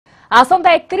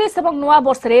आसंता 31 और नुआ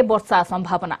वर्ष रे वर्षा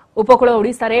संभावना उपकूल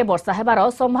ओडिशा रे वर्षा हेबार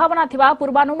संभावना थिबा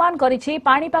पूर्वानुमान करिछि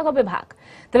पाणीपाग विभाग।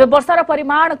 तेबे वर्षार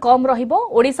परिमाण कम रहिबो।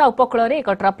 ओडिशा उपकूल रे एक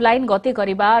ट्रफ लाइन गति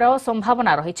करिबार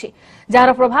संभावना रहिछि,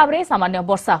 जार प्रभाव रे सामान्य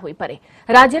वर्षा होई पारे।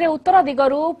 राज्य रे उत्तर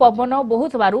दिगरु पवन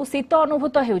बहुतबारु शीत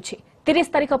अनुभूत हेउछि।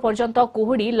 30 तारिख पर्यंत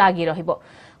कुहुडी लागि रहिबो।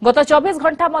 गत 24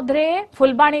 घंटा मध्य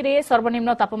फुलबाणी रे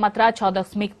सर्वनिम्न तापमात्रा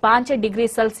 6.5 डिग्री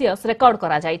सेल्सियस रेकर्ड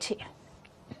करा जायछि।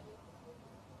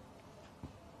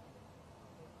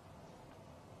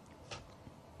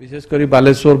 विशेषकर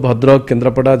बालेश्वर, भद्रक,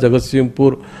 केन्द्रापड़ा,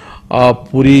 जगतसिंहपुर,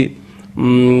 पुरी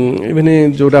इवन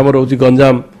जोटा आम रोच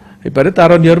गंजाम पारे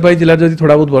तार नियर बाई जिले जब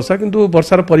थोड़ा बहुत वर्षा किंतु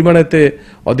वर्षार परिमाण एत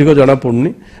अधिक जना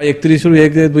पड़ुनी। 31 ରୁ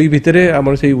 1-2 भितर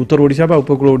आम से उत्तर ओडिशा बा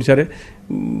उपकूल ओडिशा रे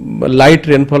लाइट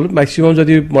रेनफॉल मैक्सिमम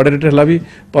जदि मॉडरेट है भी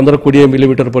 15-20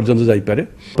 मिलीमीटर पर्यंत जाई पारे।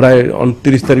 प्राय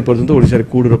 29 तारिख पर्यंत ओडिशा रे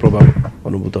कूड़ प्रभाव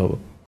अनुभूत होबो।